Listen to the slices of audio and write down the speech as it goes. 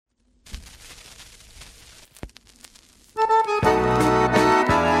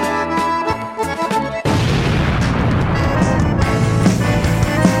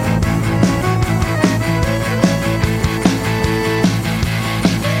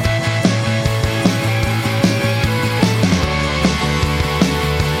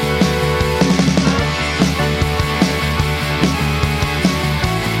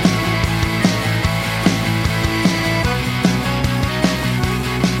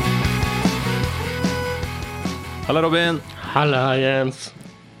Halla Robin. Halla Jens.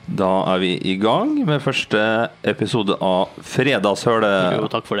 Da vi I gang med første episode av Fredagshølet. Jo,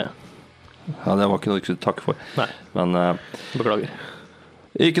 takk for det. Ja, det var ikke noe du skulle takke for. Nei, Men beklager.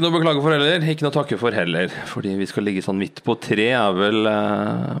 ikke noe beklage for heller, ikke noe takke for heller. Fordi vi skal ligge sånn midt på tre vel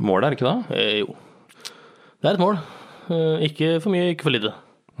målet, ikke da? Jo. Det et mål. Ikke for mye, ikke for lite.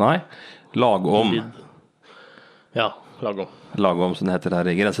 Nei, lagom. Ja, lagom. Lagom, som det heter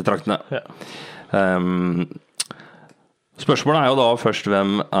her I grensetraktene. Ja. Spørsmålet jo da først,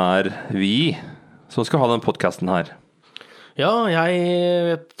 hvem vi som skal ha den podcasten her? Ja, jeg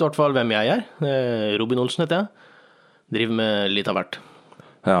vet I hvert fall hvem jeg Robin Olsen heter jeg. Driver med litt av hvert.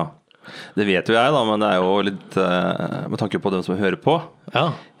 Ja, det vet jo jeg da, men det jo litt med tanke på dem som hører på.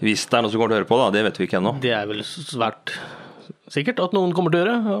 Ja. Hvis det noen som kommer til å høre på da, det vet vi ikke ennå. Det vel svært sikkert at noen kommer til å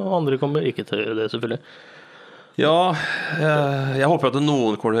gjøre, og andre kommer ikke til å gjøre det selvfølgelig. Ja, jeg håper at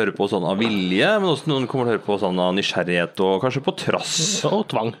noen kommer til å høre på sånn av vilje, men også noen kommer til å høre på sånn av nysgjerrighet, og kanskje på trass. Og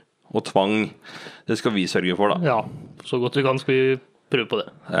tvang. Og tvang. Det skal vi sørge for da. Ja, så godt vi kan skal vi prøve på det.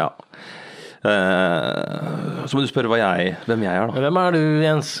 Ja. Så må du spørre hvem jeg da. Hvem du,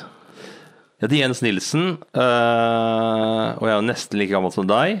 Jens? Jeg heter Jens Nilsen, og jeg nesten like gammel som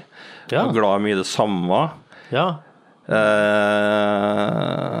deg. Ja. Og glad I mye det samme. Ja.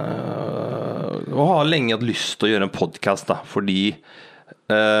 Og har lenge hatt lyst til å gjøre en podcast da, fordi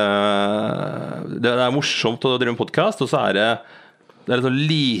det morsomt å drive en podcast, og så det litt sånn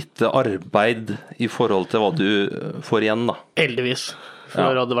lite arbeid I forhold til hva du får igjen da. Heldigvis. For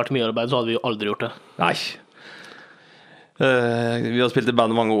hadde det vært mye arbeid, så hadde vi jo aldri gjort det. Nei. Vi har spilt I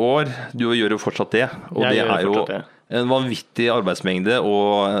band I mange år. Du gjør jo fortsatt det. Og det jo en vanvittig arbeidsmengde,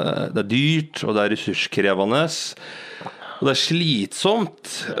 og det dyrt, og det ressurskrevende, og det slitsomt.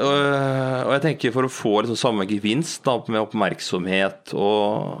 Og jeg tenker for å få liksom samme gevinst da, med oppmerksomhet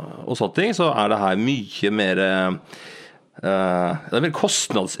og sånne ting, så det her mye mer det mer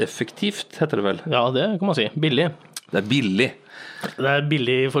kostnadseffektivt, heter det vel? Ja, det kan man si. Billig. Det billig. Det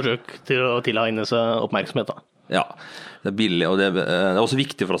billig forsøk til å tilegne seg oppmerksomhet da. Ja, det billig, og det også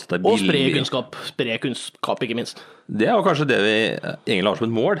viktig for oss at det billig. Og spre kunnskap ikke minst. Det jo kanskje det vi egentlig har som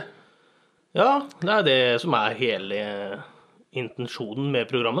et mål. Ja, det det som hele intensjonen med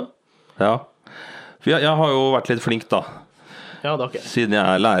programmet. Ja, for jeg har jo vært litt flink da. Ja, det har ikke jeg. Siden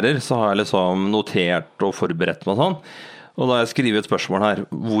jeg lærer, så har jeg liksom notert og forberedt meg sånn. Og da har jeg skrevet et spørsmål her.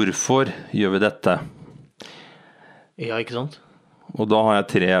 Hvorfor gjør vi dette? Ja, ikke sant? Og da har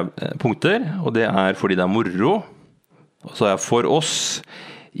jeg 3 punkter, og det fordi det moro. Og så jeg for oss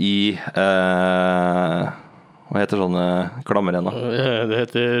I hva heter sånne klammer igjen da? Det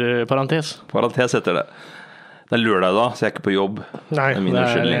heter parentes. Parentes heter det. Det lørdag da, så jeg ikke på jobb. Nei,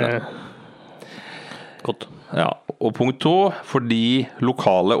 det godt. Ja, og punkt 2, fordi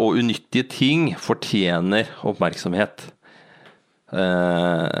lokale og unyttige ting fortjener oppmerksomhet.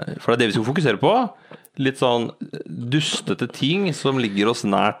 For det vi skal fokusere på. Litt sånn dustete ting som ligger oss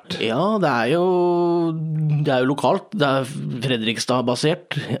nært. Ja, det jo lokalt. Det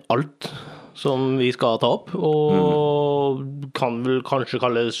Fredrikstad-basert. Alt som vi skal ta opp. Og kan vel kanskje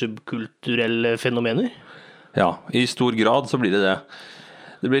kalle subkulturelle fenomener. Ja, I stor grad så blir det.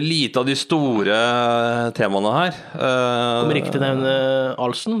 Det blir lite av de store temaene her. Kommer ikke til å nevne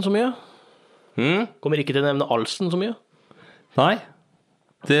Alsen så mye. Kommer ikke til å nevne Alsen så mye. Nei,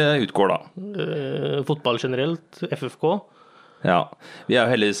 det utgår da. Fotball generelt, FFK. Ja, vi jo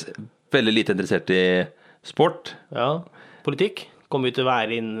heldigvis veldig lite interessert I sport. Ja, politikk. Kommer vi til å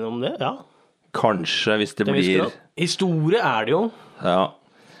være innom det? Ja. Kanskje, hvis det blir... Historie det jo. Ja.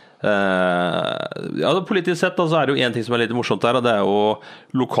 Ja, politisk sett da, så det jo en ting som litt morsomt der, og det jo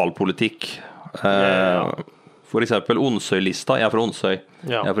lokalpolitikk. For eksempel Onsøy-lista. Jeg fra Onsøy.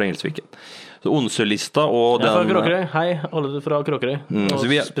 Jeg fra Engelsviken. Så Onsøy-lista og den... Jeg fra Kråkerøy. Hei, alle fra Kråkerøy. Og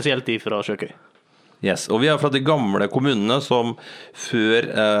spesielt de fra Sjøkøy. Yes, og vi fra de gamle kommunene som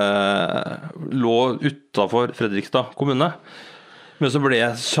før lå utenfor Fredrikstad kommune. Men så ble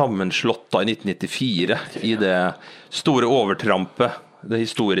sammenslått da I 1994 I det store overtrampet, det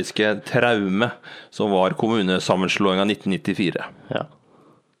historiske traume som var kommunesammenslåingen av 1994. Ja.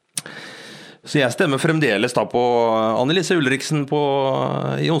 Så jeg stemmer fremdeles da på Annelise Ulriksen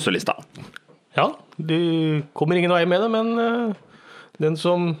I Onsøy-lista. Ja, du kommer ingen vei med det, men den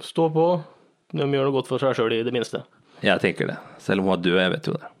som står på, de gjør noe godt for seg selv I det minste. Jeg tenker det, selv om hun død, jeg vet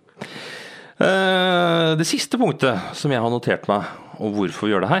jo det. Det siste punktet som jeg har notert meg, og hvorfor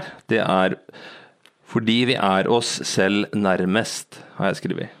vi gjør det her, det fordi vi oss selv nærmest, har jeg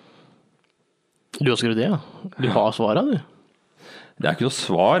skrevet. Du har skrevet det, ja? Du har svaret, du? Det ikke noe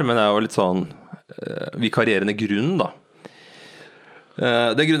svar, men det jo litt sånn vikarierende grunn, da.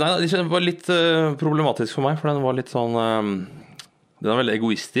 Det grunnen var litt problematisk for meg, for den var litt sånn den er veldig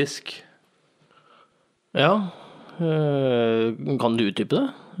egoistisk. Ja, kan du utdype det?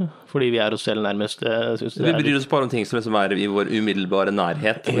 Fordi vi oss selv nærmest, synes Vi bryr oss bare om ting som liksom i vår umiddelbare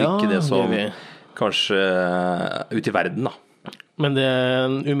nærhet, og ikke det som kanskje ute i verden, da. Men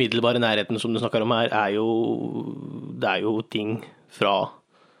den umiddelbare nærheten som du snakker om her, det er jo ting fra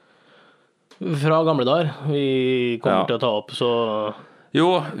gamle dager vi kommer til å ta opp, så...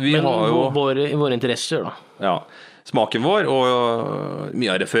 Jo, vi har jo... Våre interesser, da. Ja, smaken vår og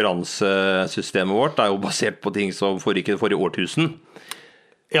mye av referansesystemet vårt jo basert på ting som foregikk i det forrige årtusen.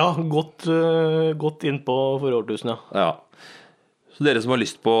 Ja, godt inn på forrige årtusen, ja. Så dere som har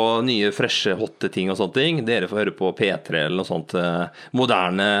lyst på nye, freshe, hotte ting og sånne ting, dere får høre på P3 eller noe sånt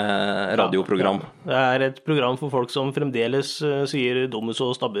moderne radioprogram. Ja. Det et program for folk som fremdeles sier Domus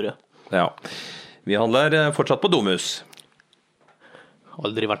og Stabburet. Ja, vi handler fortsatt på Domus.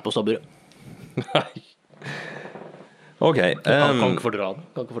 Aldri vært på Stabburet. Nei. Ok. Kan ikke fordra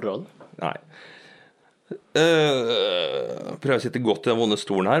det. Nei. Prøver å sitte godt i den vonde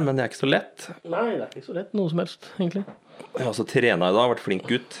stolen her, men det ikke så lett. Nei, det ikke så lett, noe som helst, egentlig. Jeg har også trenet i dag, vært flink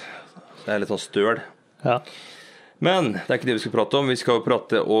gutt. Så jeg litt sånn støl. Ja. Men det ikke det vi skal prate om. Vi skal jo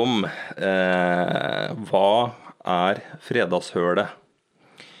prate om hva fredagshølet.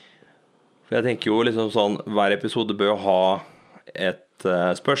 For jeg tenker jo liksom sånn, hver episode bør ha et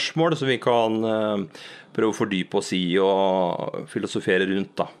spørsmål som vi kan prøve å fordype oss i og filosofere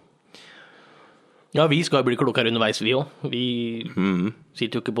rundt, da. Ja, vi skal bli klokere underveis, vi også. Vi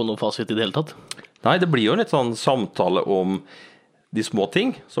sitter jo ikke på noen fasit i det hele tatt. Nei, det blir jo en litt sånn samtale om de små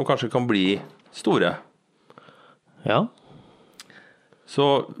ting, som kanskje kan bli store. Ja.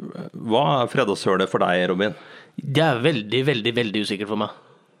 Så hva fredagshølet for deg, Robin? Det veldig, veldig, veldig usikkert for meg.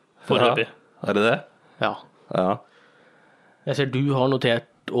 Foreløpig. Ja, det det? Ja. Ja. Jeg ser du har notert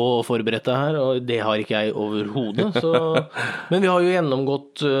og forberedt deg her, og det har ikke jeg overhodet. Men vi har jo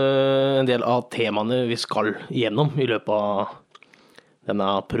gjennomgått en del av temaene vi skal gjennom i løpet av denne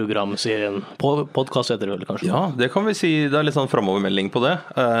programserien. Podcast heter det vel, kanskje? Ja, det kan vi si. Det litt sånn fremovermelding på det.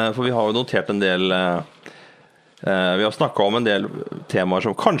 For vi har jo notert en del vi har snakket om en del temaer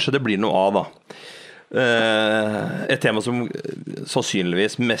som kanskje det blir noe av, da. Et tema som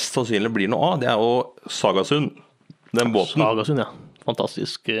mest sannsynlig blir noe av, det jo Sagasund. Den båten. Sagasund, ja.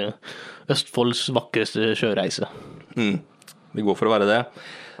 Fantastisk. Østfolds vakreste sjøreise. Vi går for å være det.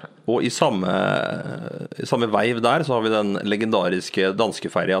 Og i samme veiv der så har vi den legendariske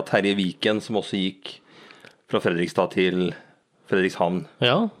danskeferja Terje Viken, som også gikk fra Fredrikstad til Fredrikshavn.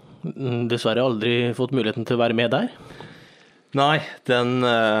 Ja, dessverre aldri fått muligheten til å være med der. Nei,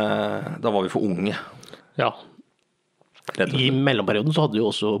 da var vi for unge. Ja. I mellomperioden så hadde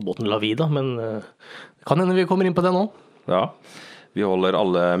jo også båten La Vida, men kan hende vi kommer inn på det nå. Ja, vi holder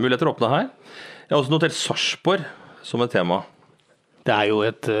alle muligheter åpne her. Jeg har også notert Sarpsborg som et tema. Det jo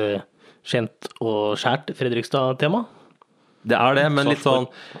et kjent og skjært Fredrikstad-tema. Det det, men litt sånn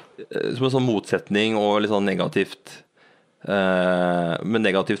som en sånn motsetning og litt sånn negativt, med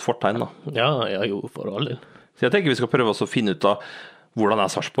negativt fortegn, da. Ja, jo, for all del. Så jeg tenker vi skal prøve oss å finne ut av hvordan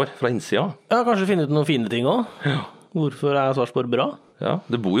Sarpsborg fra innsida. Ja, kanskje finne ut noen fine ting også. Ja. Hvorfor Sarpsborg bra? Ja,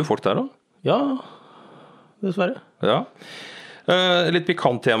 det bor jo folk der også. Ja, dessverre. Ja. Litt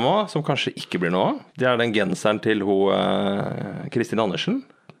pikant tema som kanskje ikke blir noe av. Det den genseren til Kristin Andersen.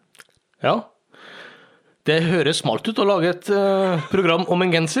 Ja. Det høres smalt ut å lage et program om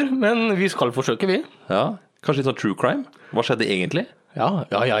en genser, men vi skal forsøke, vi. Ja, kanskje litt sånn true crime. Hva skjedde egentlig? Ja,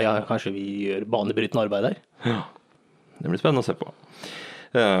 kanskje vi gjør banebrytende arbeid der. Ja, det blir spennende å se på.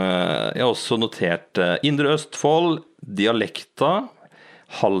 Jeg har også notert Indre Østfold, dialekta,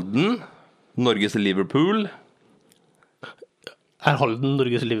 Halden, Norges Liverpool. Halden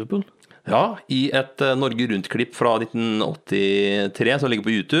Norges Liverpool? Ja, i et Norge Rundt-klipp fra 1983 som ligger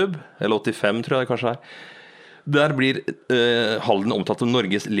på YouTube, eller 85 tror jeg det kanskje Der blir Halden omtalt som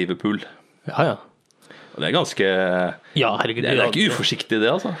Norges Liverpool. Ja. Og det ganske... Ja, herregud. Det ikke uforsiktig det,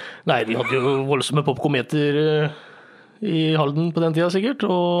 altså. Nei, de hadde jo voldsomme popkometer i Halden på den tida sikkert,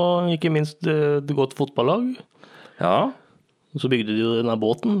 og ikke minst et godt fotballag. Ja. Og så bygde de jo denne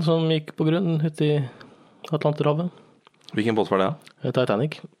båten som gikk på grunn ute i Atlanterhavet. Hvilken båt var det?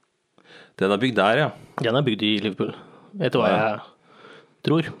 Titanic. Den bygd der, ja. Den bygd i Liverpool. Vet du hva jeg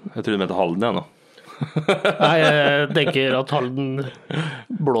tror? Jeg tror du mente Halden, jeg nå. Nei, jeg tenker at Halden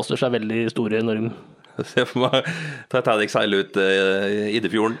blåser seg veldig store enorm. Se for meg Titanic seile ut i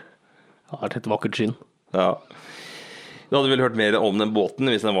Idefjorden. Ja, et vakkert skinn. Ja. Du hadde vel hørt mer om den båten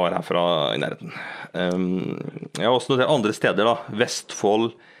hvis den var herfra i nærheten. Jeg har også notert andre steder da.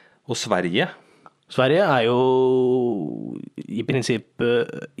 Vestfold og Sverige Sverige er jo i prinsipp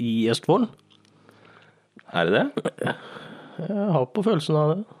i Østfold. Er det det? Jeg har på følelsen av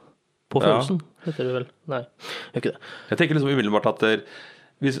det. På følelsen, heter det vel. Nei, jeg gjør ikke det. Jeg tenker liksom umiddelbart at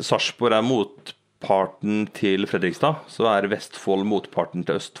hvis Sarpsborg er motparten til Fredrikstad, så er Vestfold motparten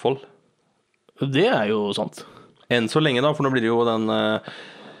til Østfold. Det er jo sant. Enn så lenge da, for nå blir det jo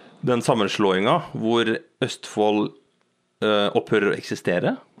den sammenslåinga hvor Østfold opphører å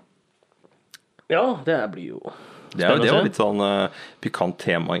eksistere. Ja, det blir jo Det er jo litt sånn pikant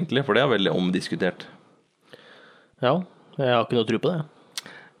tema egentlig, for det er veldig omdiskutert. Ja, jeg har ikke noe tro på det.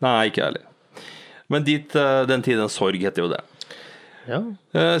 Nei, ikke heller. Men den tiden sorg heter jo det. Ja.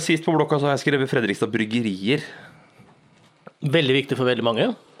 Sist på blokka så har jeg skrevet Fredrikstad Bryggerier. Veldig viktig for veldig mange.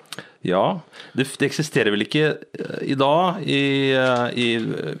 Ja, det eksisterer vel ikke i dag i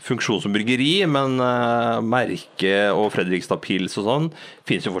funksjon som bryggeri, men merke og Fredrikstad Pils og sånn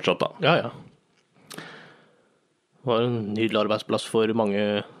finnes jo fortsatt da. Ja, ja. Det var en nydelig arbeidsplass for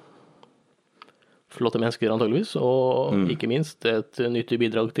mange flotte mennesker antageligvis, og ikke minst et nyttig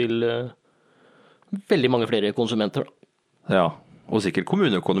bidrag til veldig mange flere konsumenter. Ja, og sikkert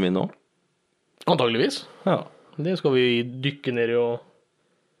kommuneøkonomien nå. Antageligvis. Ja. Det skal vi dykke ned i og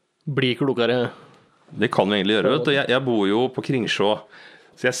bli klokere. Det kan vi egentlig gjøre, vet du. Jeg bor jo på Kringsjå,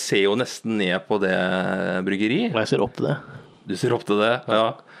 så jeg ser jo nesten ned på det bryggeri. Og jeg ser opp til det. Du ser opp til det,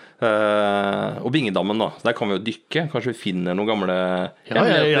 ja. Og Bingedammen da, der kan vi jo dykke. Kanskje vi finner noen gamle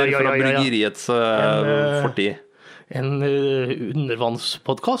hemmeligheter fra bryggeriets fortid. En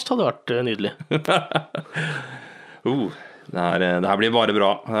undervannspodcast hadde vært nydelig. Det her blir bare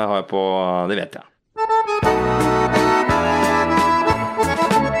bra. Det vet jeg.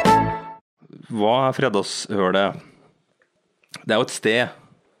 Hva er fredagshølet? Det er jo et sted.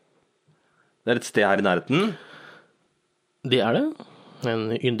 Det er et sted her i nærheten. Det er det.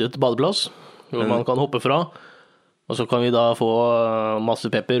 En yndet badeplass hvor man kan hoppe fra, og så kan vi da få masse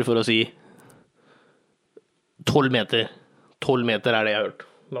pepper for å si 12 meter. 12 meter er det jeg har hørt.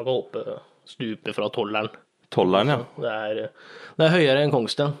 Man kan hoppe, stupe fra 12-eren. 12-eren, ja. Det er høyere enn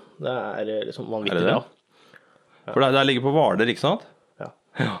Kongsten. Det er liksom vanvittig bra. Ja. For det ligger på Hvaler, ikke sant? Ja.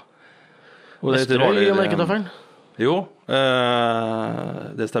 Og det heter Hvaler, om jeg ikke tar feil. Jo,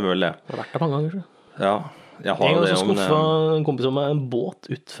 det stemmer vel det. Jeg har vært der mange ganger, så. Ja. En gang så skuffet en kompis om meg en båt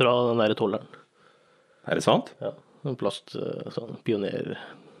ut fra den der 12-eren. Er det sant? Ja, en plast, sånn pioner,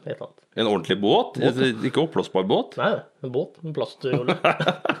 et eller annet. En ordentlig båt? Ikke oppblåsbar båt? Nei, en båt, en plastjolle.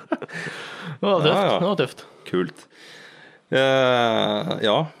 Det var tøft. Kult.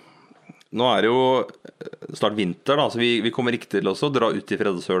 Ja, nå er det jo snart vinter da, så vi kommer ikke til å dra ut i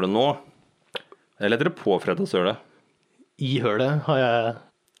fredagshølet nå. Eller heter det på fredagshølet? I hølet har jeg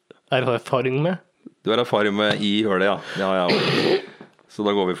erfaring med. Du har erfaring med i hølet, ja. Det har jeg også. Så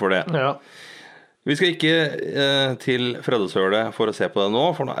da går vi for det. Ja. Vi skal ikke til fredagshølet for å se på det nå,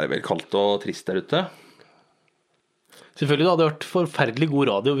 for nå er det vel kaldt og trist der ute. Selvfølgelig det hadde vært forferdelig god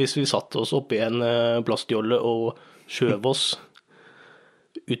radio hvis vi satt oss opp i en plastjolle og skjøv oss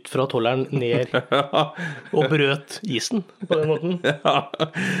ut fra 12-eren ned og brøt isen på den måten.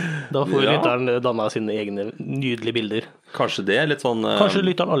 Da får lytteren danne sine egne nydelige bilder. Kanskje det er litt sånn Kanskje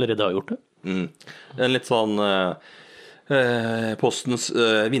lytteren allerede har gjort det. En litt sånn Postens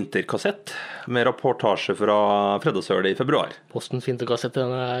vinterkassett med rapportasje fra fredagshølet i februar. Postens vinterkassett,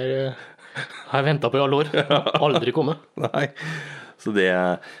 den har jeg ventet på i alle år. Aldri kommet. Nei, så det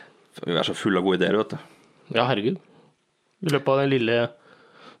vi er så full av gode ideer, vet du. Ja, herregud. I løpet av den lille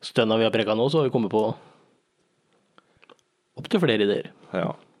stønna vi har preket nå, så har vi kommet på opp til flere ideer.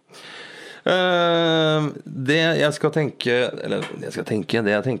 Ja. Det jeg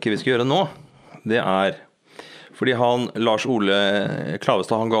tenker vi skal gjøre nå, det er fordi Lars Ole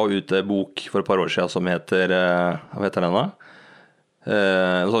Klavestad, han ga ut en bok for et par år siden som heter, hva heter den da?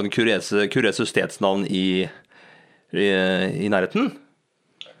 En sånn kuriøse stedsnavn i nærheten.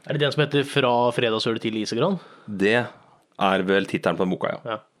 Er det den som heter Fra fredagshølet til Isegran? Det er vel titelen på den boka,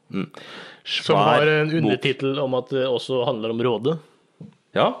 ja. Som har en undertitel om at det også handler om Råde.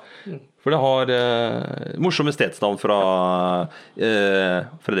 Ja, for det har morsomme stedsnavn fra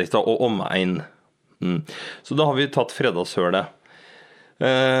Fredrikstad og omegn. Så da har vi tatt fredagshølet.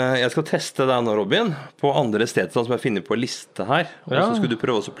 Jeg skal teste deg nå, Robin, på andre stedsnavn som jeg finner på liste her. Og så skal du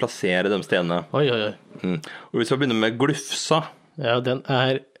prøve å plassere de stedene. Oi. Og vi skal begynne med Glufsa. Ja, den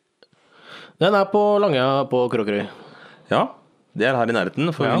er på Langøya på Kråkerøy. Ja, det er her i nærheten.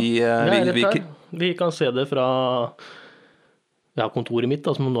 For vi kan se det fra kontoret mitt,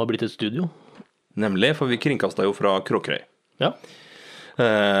 da, som nå har blitt et studio. Nemlig, for vi kringkastet jo fra Kråkerøy. Ja.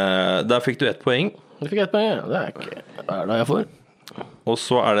 Der fikk du 1 poeng. Jeg fikk 1 poeng, det er ikke hva er det jeg får. Og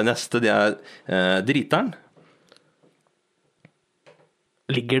så er det neste, det er Driteren.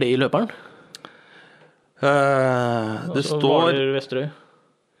 Ligger det i løperen? Det står Hvaler Vesterøy.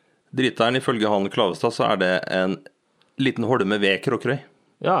 Driteren, ifølge han Klavestad, så er det en liten holme ved Kråkerøy.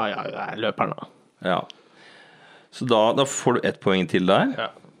 Ja, det er løperen da. Ja. Så da får du 1 poeng til der. Ja.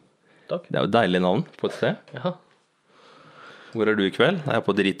 Takk. Det er jo et deilig navn på et sted. Ja. Hvor er du i kveld? Jeg er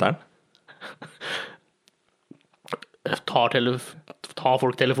på Driteren. Tar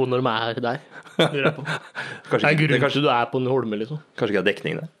folk telefonen når de er der? Lurer jeg på. Det er grunnen til du er på en holme, liksom. Kanskje ikke det er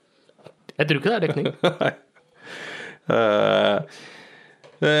dekning der? Jeg tror ikke det er dekning.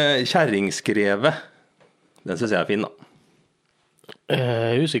 Kjerringskrevet. Den synes jeg er fin, da.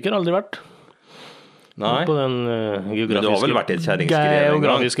 Usikker, aldri vært. Nei. På den Men du har vel vært i et kjerringskrev en gang?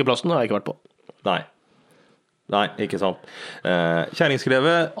 Geografiske plassen har jeg ikke vært på. Nei, ikke sant.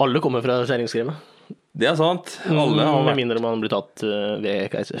 Kjerringskrevet, Alle kommer fra kjerringskrevet. det er sant. Alle har Med vært, mindre man blir tatt ved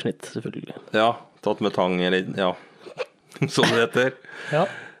keisersnitt, selvfølgelig. ja, tatt med tang, eller, ja, som det heter. Ja.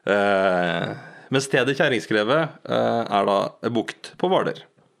 Men stedet Kjerringskrevet er da en bukt på Hvaler.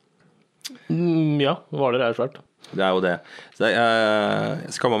 Ja, Hvaler er svært. Det er jo det. Så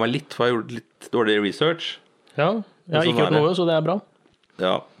jeg skammer meg litt, for jeg har gjort litt dårlig research. Ja, jeg har sånn ikke er hørt det. noe, så det er bra.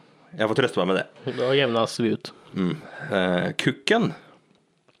 Ja, jeg får trøste meg med det. Da jevnes vi ut. Kukken,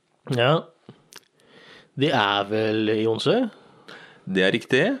 Ja. Det er vel i Onsøy? det er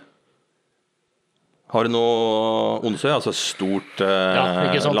riktig. Har du noe Onsøy, altså stort Ja,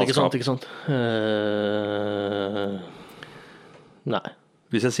 ikke landskap? sant. Nei.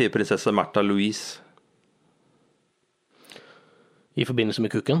 Hvis jeg sier prinsesse Märtha Louise. I forbindelse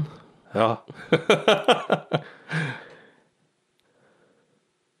med kukken? Ja.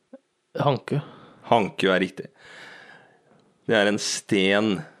 Hankø. Hankø er riktig. Det er en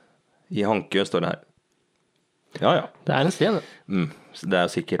sten i Hankø, står det her. Ja. Det er en sten. Så det er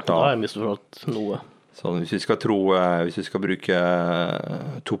jo sikkert Da da, har jeg misforstått noe. sånn, hvis vi skal bruke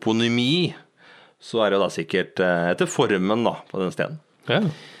toponymi, så er det jo da sikkert etter formen da, på den stenen. Ja.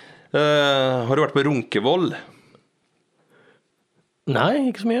 Har du vært på Runkevoll? Nei,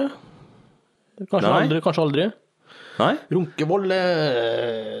 ikke så mye. Nei. Kanskje aldri. Nei? Runkevoll,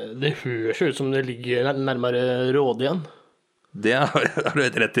 det høres ut som det ligger nærmere Råde igjen. Det har du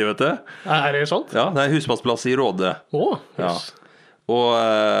helt rett i, vet du. Er det sant? Ja, det er husmannsplass i Råde. Ja. Og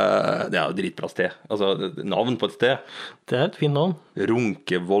det er jo dritbra sted. Altså, navn på et sted. Det er et fint navn.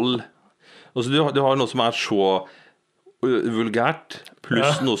 Runkevoll. Altså, du har noe som er så vulgært,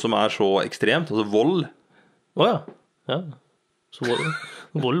 pluss noe som er så ekstremt. Altså vold. Ja. Så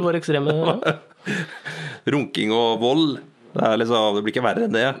vold var ekstreme. Ja. Runking og vold. Det blir ikke verre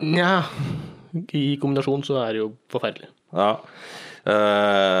enn det. Nja, i kombinasjon så er det jo forferdelig. Ja.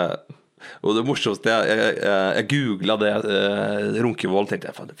 Og det morsomste, jeg googlet det, Runkevoll,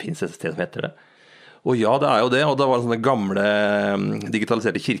 tenkte jeg, faen, det finnes et sted som heter det. Og ja, det er jo det, og det var sånne gamle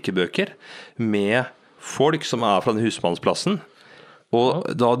digitaliserte kirkebøker med folk som er fra den husmannsplassen. Og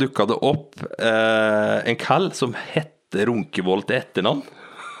da dukket det opp en kall som hette Runkevoll til etternavn.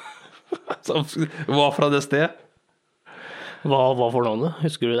 Som var fra det sted. Hva var fornavnet?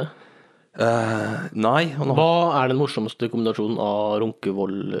 Husker du det? Nei. Hva er den morsomste kombinasjonen av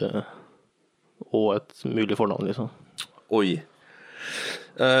Runkevoll og et mulig fornavn, liksom? Oi.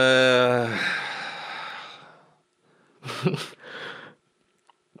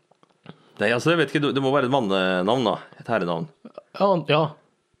 Nei, altså, jeg vet ikke, det må være et mannenavn da, et herrenavn. Ja.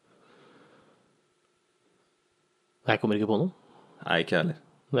 Jeg kommer ikke på noe. Nei, ikke heller.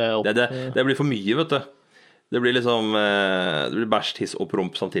 Det Det blir for mye, vet du. Det blir liksom, det blir bæsj, tiss og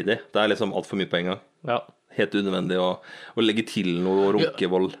promp samtidig. Det er liksom alt for mye på en gang. Ja. Helt unødvendig å legge til noe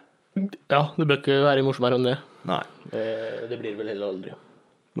runkevold. Ja, det bør ikke være morsommere enn det. Nei. Det blir vel heller aldri.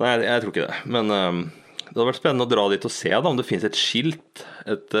 Nei, jeg tror ikke det. Men det hadde vært spennende å dra dit og se da, om det finnes et skilt,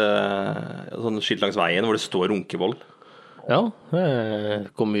 et sånn skilt langs veien hvor det står runkevold. Ja,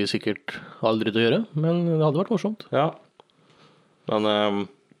 det kommer vi sikkert aldri til å gjøre, men det hadde vært morsomt. Ja. Men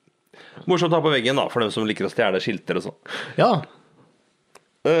morsomt å ha på veggen da, for dem som liker å stjele skilter og sånn. Ja,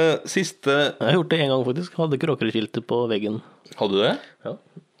 Siste... jeg har gjort det en gang faktisk. Hadde Kråkerøy-skiltet på veggen. Hadde du det? Ja.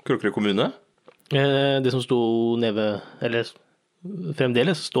 Kråkerøy kommune? Det som sto nede, eller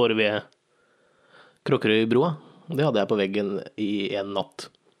fremdeles står ved Kråkerøybroa, det hadde jeg på veggen i en natt.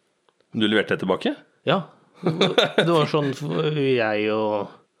 Du leverte det tilbake? Ja, det var sånn jeg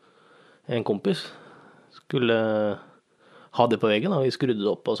og en kompis skulle ha det på veggen, og vi skrudde det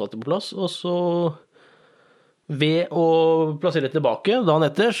opp og satte det på plass, og så ved å plassere det tilbake dagen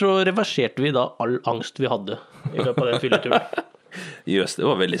etter, så reverserte vi da all angst vi hadde i løpet av den fylleturen. Jøss, det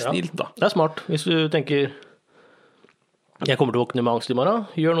var veldig snilt da. Det er smart, hvis du tenker Jeg kommer til å våkne med angst i morgen.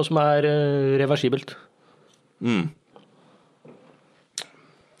 Gjør noe som er reversibelt. Jeg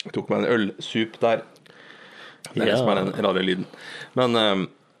tok meg en ølsup der. Det er det som er den rare lyden. Men,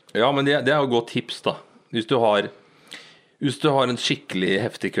 men det er jo et godt tips da. Hvis du har en skikkelig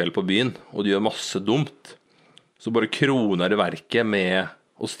heftig kveld på byen, og du gjør masse dumt, så bare kroner du verket med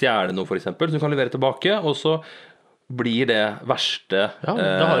å stjele noe for eksempel, så du kan levere tilbake, og så blir det verste Ja,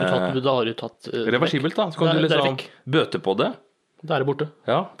 da har du tatt reversibelt da. Så kan du liksom bøte på det. Da er det borte.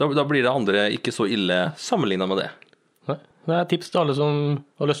 Ja, da blir det andre ikke så ille sammenlignet med det. Nei, det er tips til alle som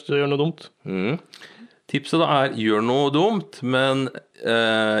har lyst til å gjøre noe dumt. Tipset da er, gjør noe dumt, men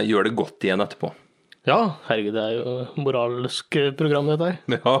gjør det godt igjen etterpå. Ja, herregud, det er jo moralsk program dette her.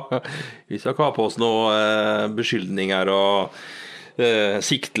 Ja, vi skal ikke ha på oss noen beskyldninger og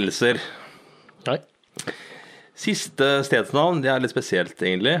siktelser. Nei. Siste stedsnavn, det er litt spesielt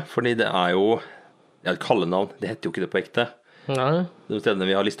egentlig, fordi det er jo et kallenavn, det heter jo ikke det på ekte. Nei. De stedene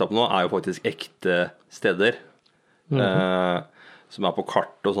vi har listet opp nå er jo faktisk ekte steder, som er på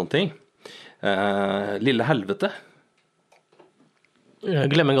kart og sånne ting. Lille Helvete.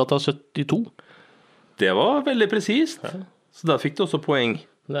 Glemmengata 72. Det var veldig presist, så der fikk du også poeng.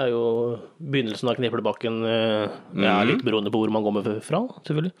 Det er jo begynnelsen av Kneplebakken, litt beroende på hvor man kommer fra,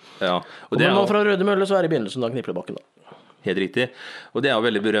 selvfølgelig. Ja, og Kommer man fra Røde Mølle, så er det begynnelsen av Kneplebakken da. Helt riktig, og det er jo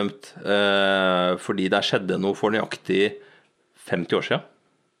veldig berømt, fordi der skjedde noe for nøyaktig 50 år siden.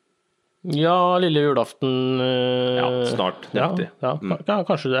 Ja, lille julaften. Ja, snart, nøyaktig. Ja,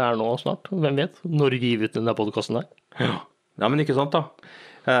 kanskje det er nå snart, hvem vet, når gir vi ut denne podcasten her. Ja, men ikke sant da.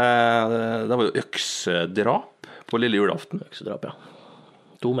 Det var jo øksedrap på lille julaften. Øksedrap, ja.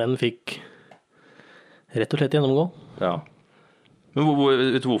 2 menn fikk rett og slett gjennomgå. Ja. Men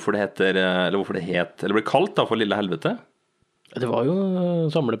vet du hvorfor det heter, eller hvorfor det het, eller ble kalt da for Lille Helvete? Det var jo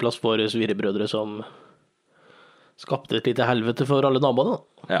samleplass for svirebrødre som skapte et lite helvete for alle naboene.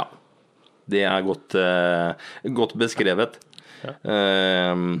 Ja, det er godt beskrevet. Ja.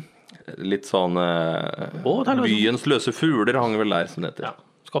 Litt sånn byens løse fugler hang vel der, som det heter. Ja.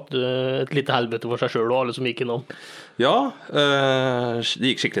 Skapte et lite helvete for seg selv og alle som gikk innom. Ja, det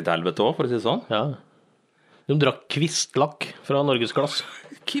gikk skikkelig til helvete også, for å si det sånn. Ja. De drakk kvistlakk fra Norgesglass.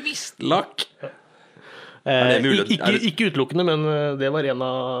 Kvistlakk? Ikke utelukkende, men det var en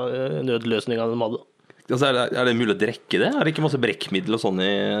av nødløsningene de hadde. Altså, er det mulig å drekke det? Er det ikke masse brekkmiddel og sånn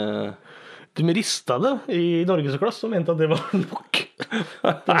i... De rista det i Norgesglass og mente at det var nok.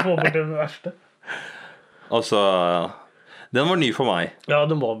 De får bort det verste. Altså... Den var ny for meg. Ja,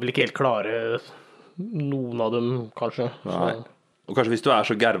 de var vel ikke helt klare, noen av dem, kanskje. Nei. Og kanskje hvis du er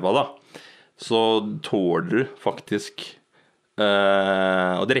så gerva da, så tåler du faktisk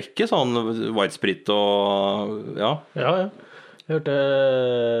å drikke sånn whitesprit og ja. Ja. Jeg hørte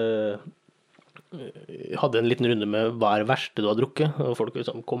jeg hadde en liten runde med hva er det verste du har drukket, og folk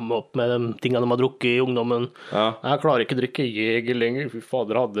liksom kom opp med de tingene de har drukket i ungdommen. Ja. Jeg klarer ikke å drikke jeger lenger, fy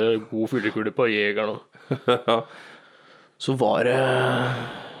fader, hadde god fyllekule på jeger nå. Ja. Så var det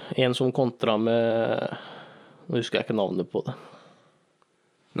en som kontra med, nå husker jeg ikke navnet på det.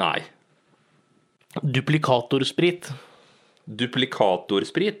 Nei. Duplikatorsprit.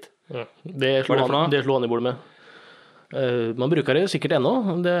 Duplikatorsprit? Ja. Det slo han i bordet med. Man bruker det sikkert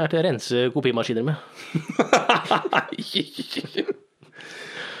ennå. Det er til å rense kopimaskiner med.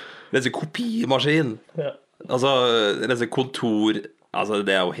 Rense kopimaskin? Ja. Altså, rense kontor, altså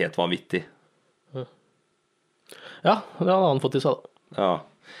det er jo helt vanvittig. Ja, det hadde han fått i seg. Ja.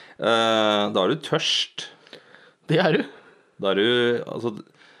 Da er du tørst. Det er du. Da er du, altså...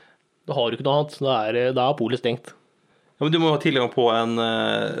 Da har du ikke noe annet. Da er polet stengt. Ja, men du må ha tilgang på en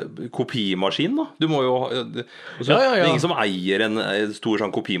kopimaskin da. Du må jo... Altså, det er ingen som eier en stor sånn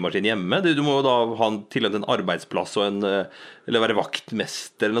kopimaskin hjemme. Du må jo da ha tilgang til en arbeidsplass og eller være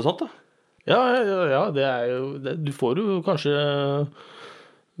vaktmester eller noe sånt da. Ja, det er jo... Du får jo kanskje...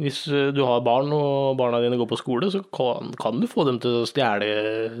 Hvis du har barn, og barna dine går på skole, så kan du få dem til å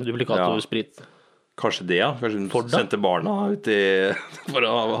stjele duplikatorsprit. Ja. Kanskje det, ja. Kanskje du sendte barna ut for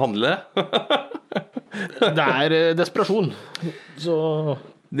å handle. Det er desperasjon. Så...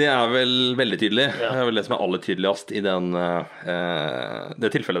 Det er vel veldig tydelig. Ja. Det er vel det som er aller tydeligst i det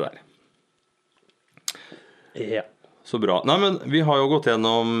tilfellet der. Ja. Så bra. Nei, men vi har jo gått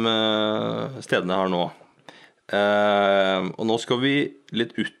gjennom stedene her nå. Og nå skal vi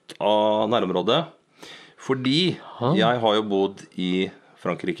litt ut av nærområdet, fordi jeg har jo bodd i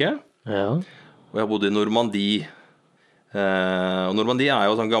Frankrike, og jeg har bodd i Normandie. Og Normandie er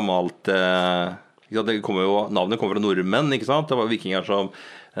jo sånn gammelt, navnet kommer fra nordmenn, ikke sant? Det var vikinger som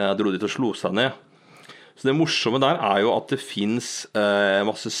dro dit og slo seg ned. Så det morsomme der er jo at det finnes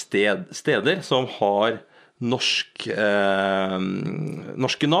masse steder som har norske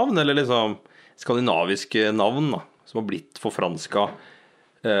navn, eller liksom skandinaviske navn, da, som har blitt forfranska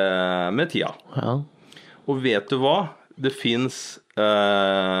med tida. Ja. Og vet du hva? Det finnes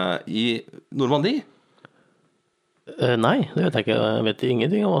i Normandie. Nei, det vet jeg ikke. Jeg vet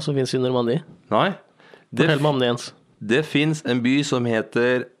ingenting om hva som finnes i Normandie. Nei. Fortell meg om det, Jens. Det finnes en by som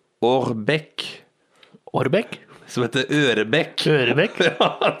heter Orbeck. Orbeck? Som heter Ørebekk. Ørebekk?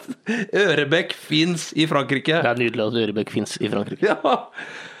 Ørebekk finnes i Frankrike. Det er nydelig at Ørebekk finnes i Frankrike. Ja.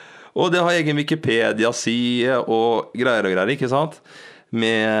 Og det har egen Wikipedia-side og greier, ikke sant?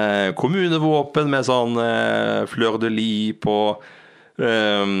 Med kommunevåpen, med sånn fleur de lis på.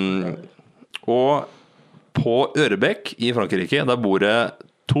 Og på Ørebekk i Frankrike, der bor det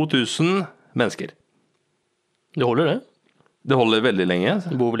 2000 mennesker. Det holder, det. Det holder veldig lenge.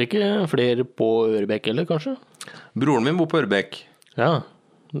 Det bor vel ikke flere på Ørebekk heller, kanskje? Broren min bor på Ørebekk. Ja.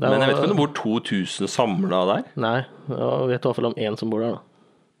 Men jeg vet ikke om det bor 2000 samlet der. Nei, jeg vet i hvert fall om en som bor der, da.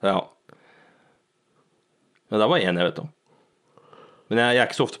 Ja. Men det var en jeg vet om. Men jeg er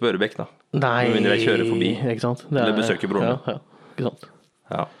ikke så ofte på Ørebekk, da. Nei, med mindre jeg kjører forbi. Ikke sant? Eller besøker broren min. Ja, ikke sant.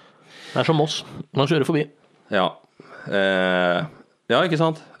 Ja. Det er som Moss. Man kjører forbi. Ja. Ja, ikke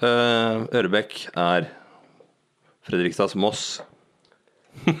sant? Ørebekk er Fredrikstads Moss.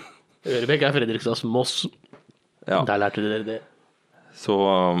 Ørebekk er Fredrikstads Moss. Ja. Der lærte dere det. Så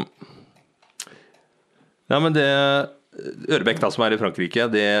ja, men det Ørebekk da, som er i Frankrike,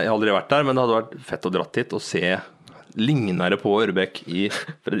 jeg har aldri vært der, men det hadde vært fett å dratt hit og se lignere på Ørebekk i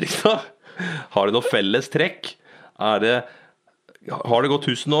Fredrikstad. Har det noe felles trekk? Har det gått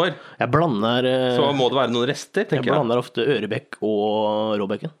 1000 år? Jeg blander Så må det være noen rester, tenker jeg. Jeg blander ofte Ørebekk og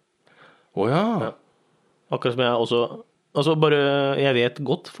Råbekken. Ja. Akkurat som jeg også Altså bare Jeg vet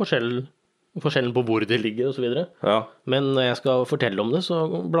godt forskjellen på hvor det ligger og så videre. Ja. Men når jeg skal fortelle om det, så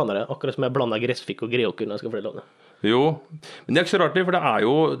blander jeg akkurat som jeg blander gressfikk og greåker når jeg skal fortelle om det. Jo, men det er ikke så rart, for det er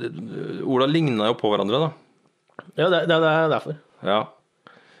jo orda ligner jo på hverandre, da. Ja, det er derfor. Ja.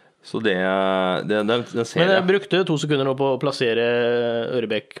 Så den ser Men jeg brukte 2 sekunder nå på å plassere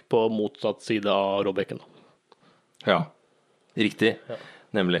Ørebekk på motsatt side av Råbekken. Ja. Riktig. Ja.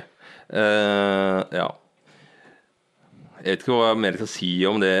 Nemlig. Ja. Jeg vet ikke hva mer jeg skal si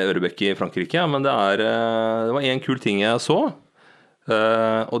om det Ørebekk i Frankrike, men det var en kul ting jeg så,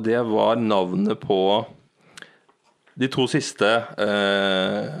 og det var navnet på de 2 siste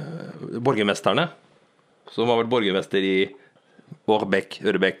borgermesterne, som har vært borgermester i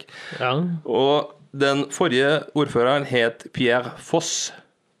Ørebekk. Ja. Og den forrige ordføreren het Pierre Foss,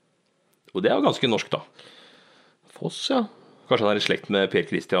 og det er jo ganske norsk, da. Foss, ja. Kanskje han er i slekt med Per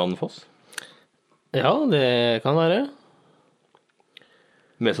Christian Foss? Ja, det kan være.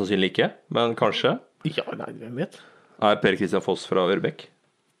 Mest sannsynlig ikke, men kanskje. Ja, nei, hvem vet? Er Per Christian Foss fra Ørebekk?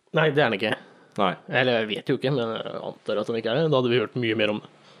 Nei, det er han ikke. Nei. Eller jeg vet jo ikke, men jeg antar at han ikke er det. Da hadde vi hørt mye mer om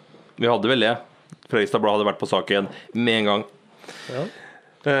det. Vi hadde vel det. Fredrikstad Blad hadde vært på saken med en gang. Ja.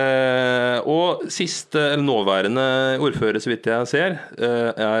 Og siste, eller nåværende ordfører, så vidt jeg ser,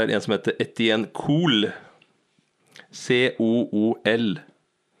 er en som heter Etienne Cool. C-O-O-L.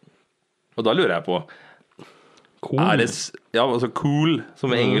 Og da lurer jeg på Cool. Ja, altså cool, som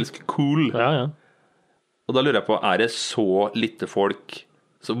er engelsk cool. Ja. Og da lurer jeg på, er det så lite folk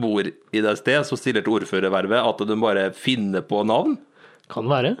som bor i det sted, som stiller til ordførervervet, at de bare finner på navn? Kan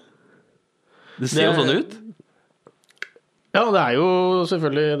være. Det ser jo sånn ut. Ja, det er jo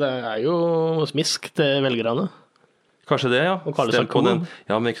selvfølgelig smisk til velgerne. Kanskje det, ja. Og kalle seg cool.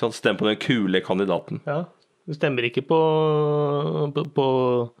 Ja, men ikke sant, stem på den kule kandidaten. Ja, du stemmer ikke på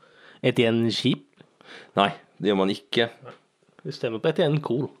Etienne Skip. Nei, det gjør man ikke. Du stemmer på Etienne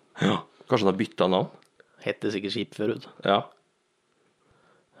Cool. Ja, kanskje han har byttet navn? Hette sikkert Skip før ut. Ja.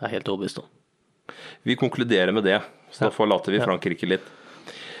 Jeg er helt overbevist om. Vi konkluderer med det, så da forlater vi Frankrike litt.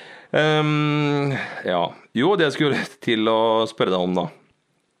 Ja. Jo, det jeg skulle til å spørre deg om da.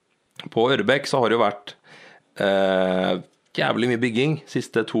 På Ørebekk så har det jo vært jævlig mye bygging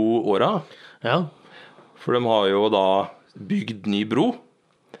siste 2 åra. Ja. For de har jo da bygd ny bro.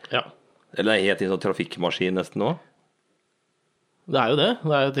 Ja. Eller det er helt en sånn trafikkmaskin nesten nå. Det er jo det.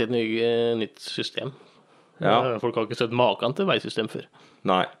 Det er jo et helt nytt system. Ja. Folk har ikke sett maken til veisystem før.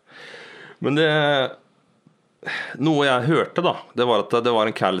 Nei. Men noe jeg hørte da, det var at det var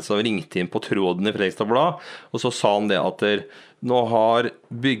en kall som ringte inn på tråden i Fredrikstad Blad, og så sa han det at nå har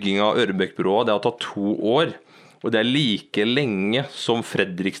bygging av Ørebekk-broa, det har tatt 2 år, og det er like lenge som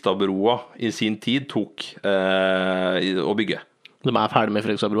Fredrikstad-broa i sin tid tok å bygge. De er ferdig med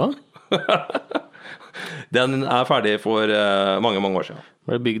Fredrikstad-broa? Den er ferdig for mange, mange år siden.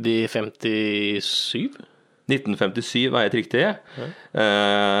 Var det bygd i 57? 1957 er helt riktig.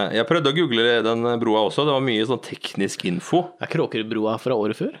 Jeg prøvde å google den broa også. Det var mye sånn teknisk info. Er Kråkerbrua fra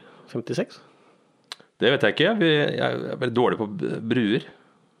året før? 56? Det vet jeg ikke. Jeg er veldig dårlig på bruer.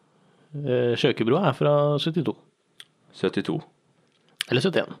 Kjøkebrua er fra 72. 72. Eller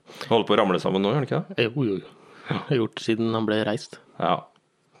 71. Holder på å ramle sammen nå, gjør den ikke det? Jo. Jeg har gjort siden han ble reist. Ja.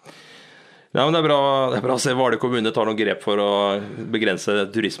 Ja, men det er bra å se Hvaler kommune tar noen grep for å begrense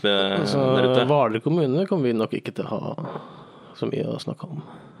turisme der ute. Hvaler kommune kommer vi nok ikke til å ha så mye å snakke om.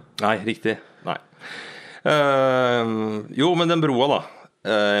 Nei, riktig. Nei. Jo, men den broa da,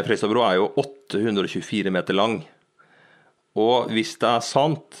 Fredrikstadbroa er jo 824 meter lang. Og hvis det er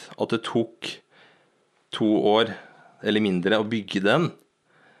sant at det tok 2 år eller mindre å bygge den,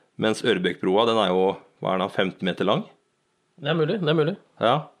 mens Ørebekbroa, den er jo, hva er den, 15 meter lang? Det er mulig.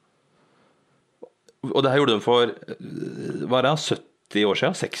 Ja. Og det her gjorde de for, hva er det, 70 år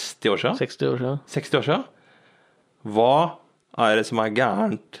siden? 60 år siden? 60 år siden. 60 år siden? Hva er det som er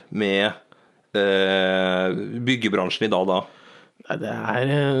gærent med byggebransjen i dag da? Nei, det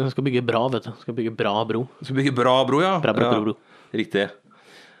er, skal bygge bra, vet du. Skal bygge bra bro. Skal bygge bra bro, ja. Bro. Riktig.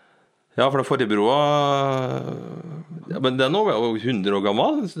 Ja, for den forrige broa, ja, men den er jo 100 år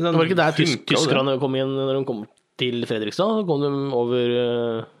gammel. Det var ikke der tyskerne kom igjen når de kom til Fredrikstad, så kom de over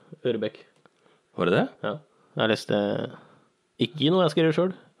Ørebekk. Var det det? Ja, jeg leste ikke i noe jeg skrev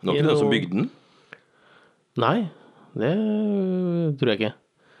selv. Nå er ikke det som bygde den? Nei, det tror jeg ikke.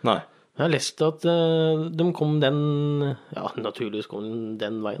 Nei. Jeg har lest at de kom den, ja, naturligvis kom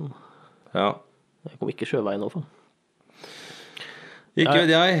den veien. Ja. Jeg kom ikke sjøveien nå, for. Ikke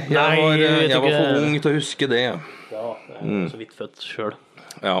vet jeg. Jeg var for ung til å huske det. Ja, jeg er så vidt født selv.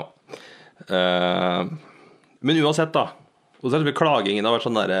 Ja. Men uansett da, og så er det klagingen har vært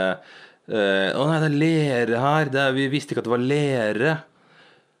sånn der, å nei, det er lere her, vi visste ikke at det var lere.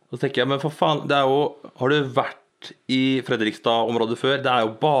 Og så tenker jeg, men for faen, det er jo, har du vært i Fredrikstad-området før? Det er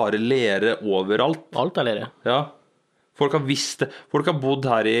jo bare lere overalt. Alt er lere. Ja. Folk har visst det. Folk har bodd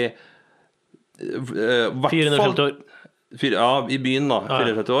her i 450 år. Ja, i byen da,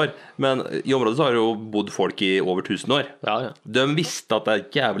 450 år. Men i området så har jo bodd folk i over 1000 år. Ja. De visste at det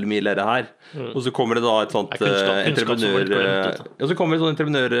er jævlig mye lere her. Og så kommer det da et sånt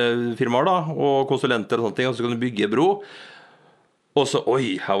entreprenørfirmaer da, og konsulenter og sånne ting, og så kan du bygge bro. Og så,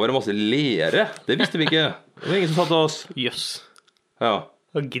 oi, her var det masse lere. Det visste vi ikke. Det var ingen som sa til oss. Jøss. Ja.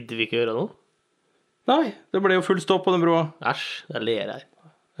 Da gidder vi ikke gjøre noe. Nei, det ble jo full stopp på den broa. Æsj, det er lere her.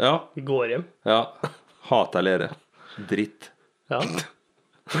 Ja. Vi går hjem. Ja. Hater lere. Dritt. Ja.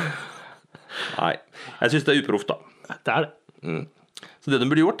 Nei, jeg synes det er uproft da. Det er det. Så det de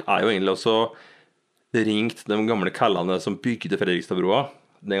burde gjort er jo egentlig også ringt de gamle kallene som bygde Fredrikstadbroa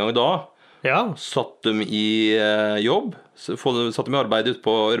den gang da. Ja. Satt dem i jobb, satt dem i arbeid ute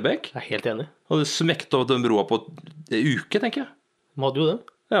på Ørebekk. Jeg er helt enig. Og det smekte over den broa på en uke, tenker jeg. De hadde jo det.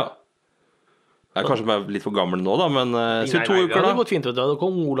 Ja. Jeg er kanskje litt for gammel nå da, men nei, 2 uker da. Det hadde gått fint, vet du. Da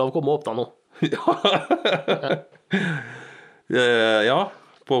kom Olav og åpna nå. Ja,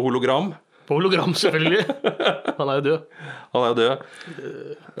 på hologram. På hologram, selvfølgelig. Han er jo død. Han er jo død.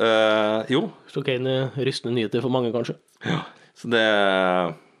 Jo. Sjokkerende, rystende nyheter for mange, kanskje. Ja, så det,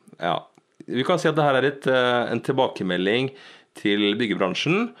 ja. Vi kan si at det her er en tilbakemelding til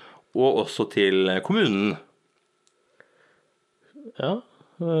byggebransjen, og også til kommunen. Ja.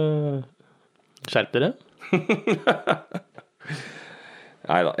 Skjerp dere.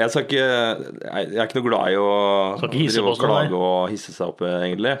 Neida, jeg er ikke noe glad i å klage og hisse seg opp,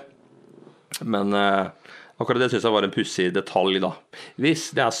 egentlig. Men akkurat det synes jeg var en pussig detalj da. Hvis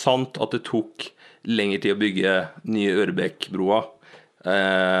det er sant at det tok lenger tid å bygge nye Ørebekbroa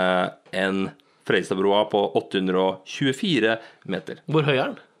enn Fredrikstadbroa på 824 meter. Hvor høy er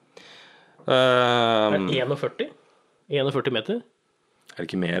den? Er det 41? 41 meter? Er det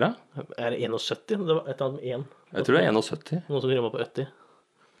ikke mer da? Er det 71? Det var et eller annet med 1. Jeg tror det er 71. Noen som rømmer på 80.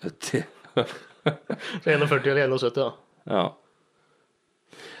 80. Så 41 eller 71 da. Ja.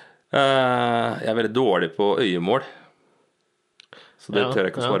 Jeg er veldig dårlig på øyemål. Så det tør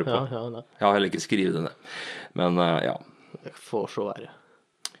jeg ikke å svare på. Jeg har heller ikke skrevet det ned. Men ja. Det får så være.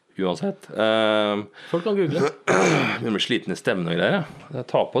 Uansett. Folk kan google. Vi blir sliten i stemmen og greier. Jeg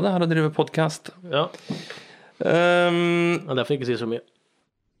tar på det her og driver podcast. Ja. Derfor ikke si så mye.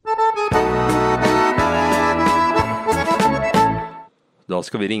 Da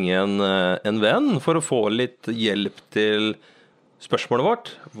skal vi ringe en venn for å få litt hjelp til spørsmålet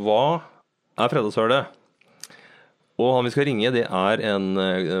vårt. Hva er fredagsølet? Og han vi skal ringe, det er en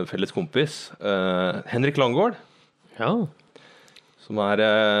felles kompis, Henrik Langgaard. Ja. Som er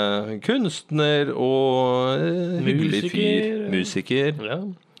kunstner og hyggelig fyr. Musiker. Ja.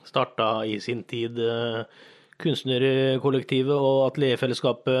 Starta i sin tid kunstnerkollektivet og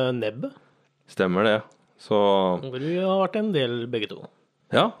atelierfellesskapet Nebbet. Stemmer det. Så Vi har vært en del begge to.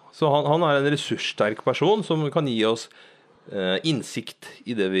 ja, så han er en ressurssterk person som kan gi oss innsikt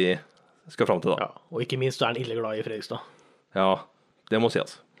i det vi skal fram til da. Ja, og ikke minst er han ille glad i Fredrikstad. Ja, det må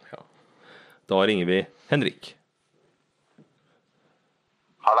sies. Ja. Da ringer vi Henrik.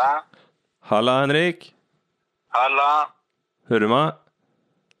 Halla. Halla, Henrik. Halla. Hører du meg?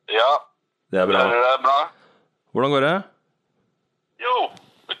 Ja, Det er bra. det er bra. Hvordan går det? Jo,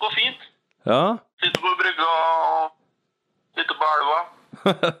 det går fint. Ja, Sitter på brygga og sitter på elva.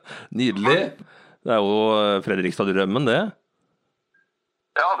 nydelig. Det er jo Fredrikstad-drømmen, det.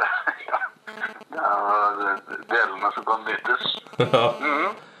 Ja, det er delene som kan nyttes.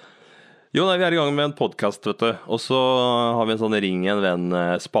 Jo, nei, vi er i gang med en podcast, vet du. Og så har vi en sånn Ring en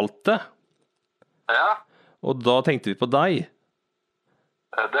venn-spalte. Ja, Og da tenkte vi på deg.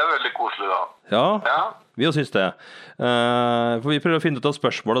 det er veldig koselig da. Ja, Ja, vi også synes det. For vi prøver å finne ut av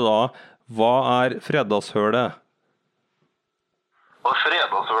spørsmålet da. Hva er fredagshølet? og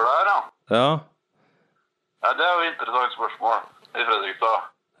fredagshøl her, ja. Ja. Ja, det er jo et interessant spørsmål i Fredrikstad.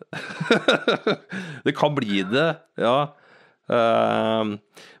 Det kan bli det, ja.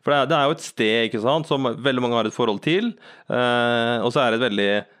 For det er jo et sted, ikke sant, som veldig mange har et forhold til. Og så er det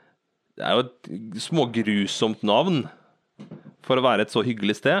det er jo et smågrusomt navn for å være et så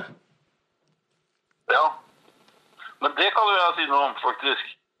hyggelig sted. Ja, men det kan jo jeg si noe om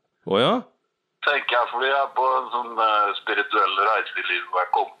faktisk. Åja? Tenker jeg, fordi jeg er på en sånn spirituell reise i livet, og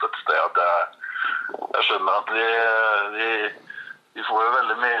jeg kom til et sted at jeg skjønner at vi får jo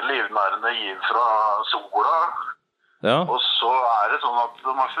veldig mye livnærende giv fra sola, Ja. og så er det sånn at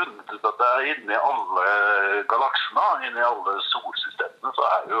de har funnet ut at det er inni alle galaksene, inni alle solsystemene, så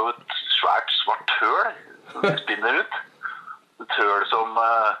er det jo et svært svart høl som vi spinner ut. Et høl som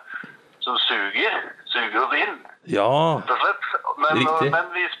suger oss inn. Ja. Rett og slett. Riktig. Men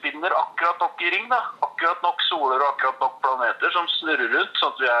vi spinner akkurat nok i ring, da. Akkurat nok soler og akkurat nok planeter som snurrer rundt,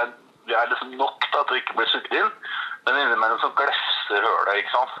 sånn at vi er liksom nok da, til å ikke bli sugd inn. Men innimellom så glefser hølet,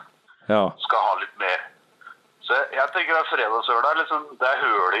 ikke sant? Ja. Skal ha litt mer. Så jeg tenker at fredagshølet er liksom, det er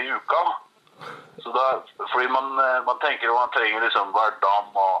hølet i uka. Så da, fordi man tenker at man trenger liksom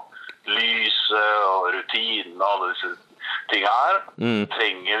hverdag og lyse og rutinen og alle disse tingene her.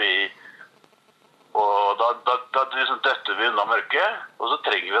 Trenger vi. Og da liksom døtter vi unna mørket, og så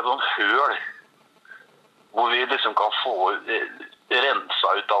trenger vi et sånt høl hvor vi liksom kan få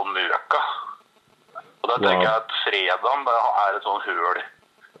rensa ut all møka. Og da tenker jeg at fredagen er et sånt høl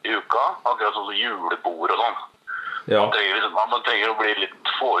i uka, akkurat sånn som julebord og sånn. Ja. Man trenger å bli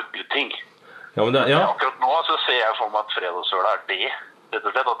litt få ut litt ting. Ja, men ja. Akkurat nå så ser jeg for meg at fredagshøl er det. Rett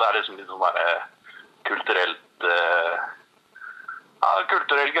og slett at det er liksom litt sånn der kulturelt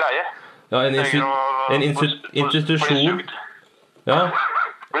kulturell greie. Ja, en institusjon. Ja.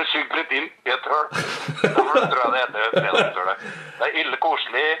 Blir sugd litt inn i et høl. Derfor tror jeg det heter fredagshølet. Det er ille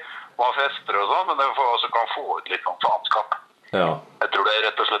koselig, man har fester og sånn, men det også kan få ut litt sånn faenskap. Ja. Jeg tror det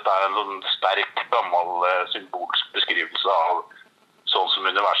rett og slett er en sånn sterk, gammel symbolsk beskrivelse av sånn som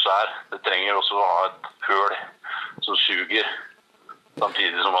universet er. Det trenger også å ha et høl som suger,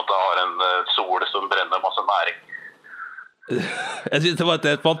 samtidig som at det har en sol som brenner masse næring. Jeg synes det var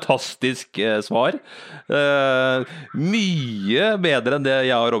et fantastisk svar. Mye bedre enn det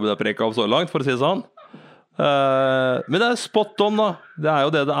jeg og Robin har preket om så langt, for å si det sånn. Men det er spot on, da. Det er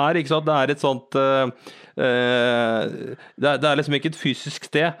jo det er, ikke sant? Det er et sånt det er liksom ikke et fysisk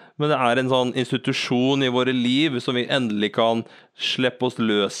sted, men det er en sånn institusjon i våre liv som vi endelig kan slippe oss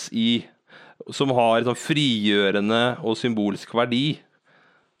løs i, som har en sånn frigjørende og symbolsk verdi.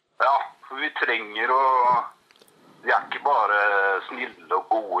 Ja, for vi trenger å vi er ikke bare snille og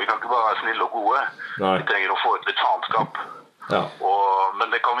gode, vi kan ikke bare være snille og gode. Nei. Vi trenger å få ut litt faenskap. Ja. Men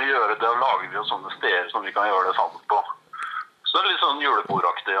det kan vi gjøre, da lager vi jo sånne steder som vi kan gjøre det sammen på. Så det er litt sånn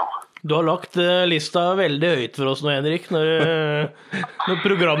julebordaktig, ja. Du har lagt lista veldig høyt for oss nå, Henrik, når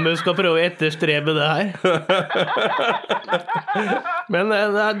programmet skal prøve å etterstrebe det her. Men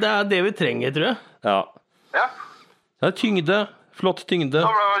det er det vi trenger, tror jeg. Ja. Ja, Det er tyngde. Flott tyngde.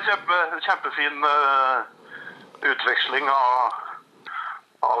 det ble en kjempefin utveksling av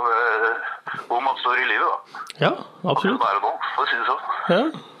hvor man står i livet, da. Ja, Hva skal absolutt. det være nå, for å si det sånn. Ja.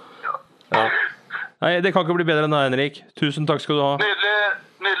 Ja. Nei, det kan ikke bli bedre enn det, Henrik. Tusen takk skal du ha.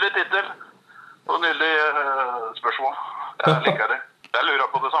 Nydelig titel, og nydelig spørsmål. Jeg liker det. Jeg lurer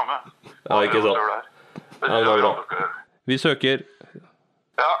på det samme. Ja, ikke sant. Ja, det var bra. Vi søker.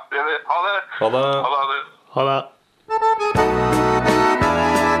 Ja, ha det. Ha det. Ha det. Ha det.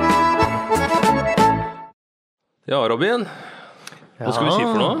 Ja, Robin. Hva skal vi si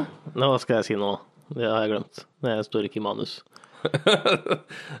for noe? Hva skal jeg si nå? Det har jeg glemt. Jeg står ikke i manus.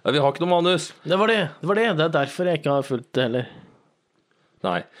 Nei, vi har ikke noe manus. Det var det. Det er derfor jeg ikke har fulgt det heller.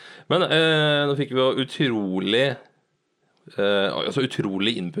 Nei. Men nå fikk vi jo utrolig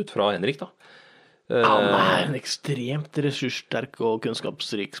input fra Henrik, da. Han er en ekstremt ressurssterk og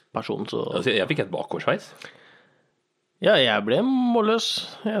kunnskapsrik person, så Altså, jeg fikk et bakoversveis. Ja, jeg ble målløs.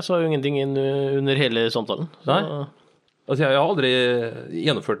 Jeg sa jo ingenting under hele samtalen. Så... Nei. Altså, jeg har aldri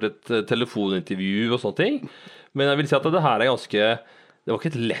gjennomført et telefonintervju og sånne ting, men jeg vil si at det her er ganske... Det var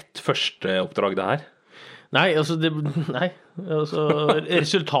ikke et lett første oppdrag, det her. Nei, altså,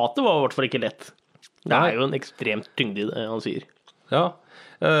 resultatet var i hvert fall ikke lett. Det er jo en ekstremt tyngde i det han sier. Ja.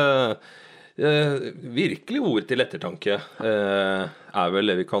 Virkelig ord til ettertanke er vel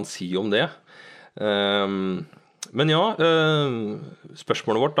det vi kan si om det. Men ja,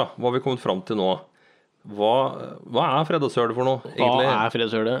 spørsmålet vårt da, hva har vi kommet fram til nå? Hva er Fredagshølet for noe, egentlig? Hva er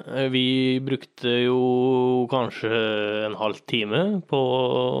Fredagshølet? Vi brukte jo kanskje en halv time på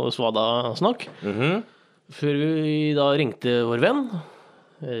Svada-snakk, før vi da ringte vår venn,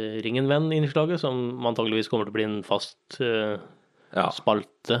 Ring en venn-innslaget, som antageligvis kommer til å bli en fast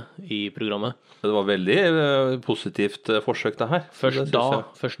spalte i programmet. Det var veldig positivt forsøk det her.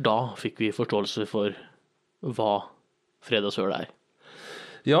 Først da fikk vi forståelse for hva Fredagshølet er.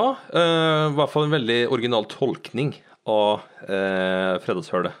 Ja, i hvert fall en veldig original tolkning av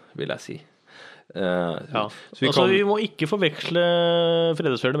Fredagshølet, vil jeg si. Vi må ikke forveksle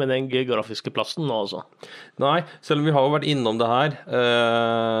Fredagshølet med den geografiske plassen nå, altså. Nei, selv om vi har jo vært innom det her.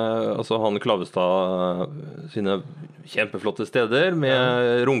 Altså han Klavestad sine kjempeflotte steder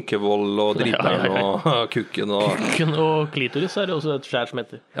med Runkevoll og Driteren og Kukken og Klitoris er det også et skjær som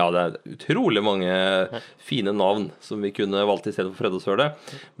heter. Ja, det er utrolig mange fine navn som vi kunne valgt i stedet for Fredagshølet.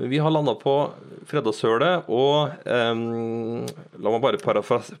 Men vi har landet på Fredagshølet, og la meg bare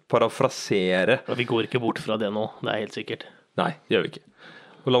parafrasere. Vi går ikke bort fra det nå, det er helt sikkert. Nei, det gjør vi ikke.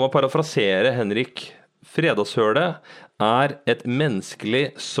 Og la meg parafrasere Henrik. Fredagshølet er et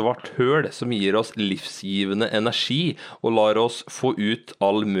menneskelig svart høl som gir oss livsgivende energi og lar oss få ut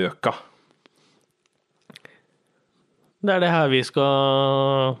all møka. Det er det her vi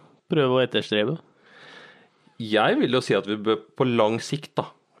skal prøve å etterstrebe. Jeg vil jo si at vi bør på lang sikt da,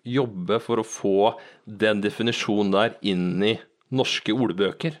 jobbe for å få den definisjonen der inn i norske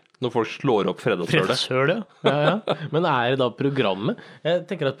ordbøker, når folk slår opp Fredagshølet. Fredagshølet, ja. Men er det da programmet? Jeg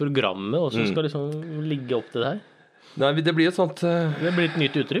tenker at programmet også skal liksom ligge opp til det her. Nei, det blir et sånt... Det blir et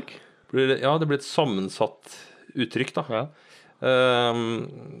nytt uttrykk. Ja, det blir et sammensatt uttrykk da. Ja.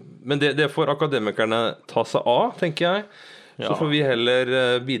 Men det får akademikerne ta seg av, tenker jeg. Så får vi heller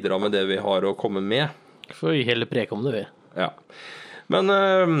bidra med det vi har å komme med. For vi heller preke om det, vi. Ja. Men...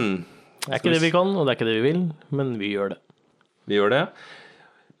 det er ikke det vi kan, og det er ikke det vi vil, men vi gjør det. Vi gjør det.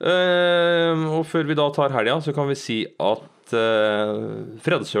 Og før vi da tar helga, så kan vi si at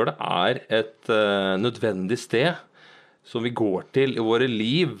Fredagshølet er et nødvendig sted som vi går til i våre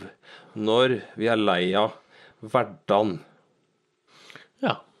liv når vi er lei av hverdagen.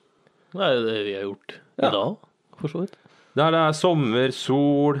 Ja. Det er det vi har gjort i dag, for så vidt. Der det er sommer,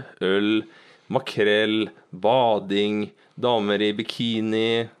 sol, øl, makrell, bading, damer i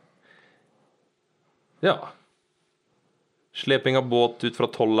bikini. Ja. Sleping av båt ut fra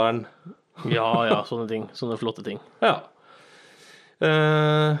tolleren. Ja, sånne ting. Sånne flotte ting. Ja.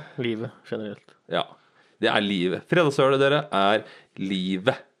 Livet, generelt. Ja, det er livet. Fredagshølet, dere, er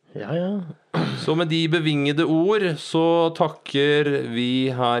livet. Ja. Så med de bevingede ord, så takker vi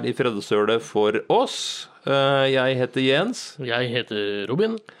her i Fredagshølet for oss. Jeg heter Jens. Jeg heter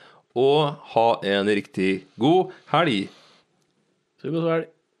Robin. Og ha en riktig god helg. Så god helg.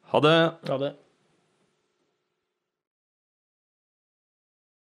 Ha det. Ha det.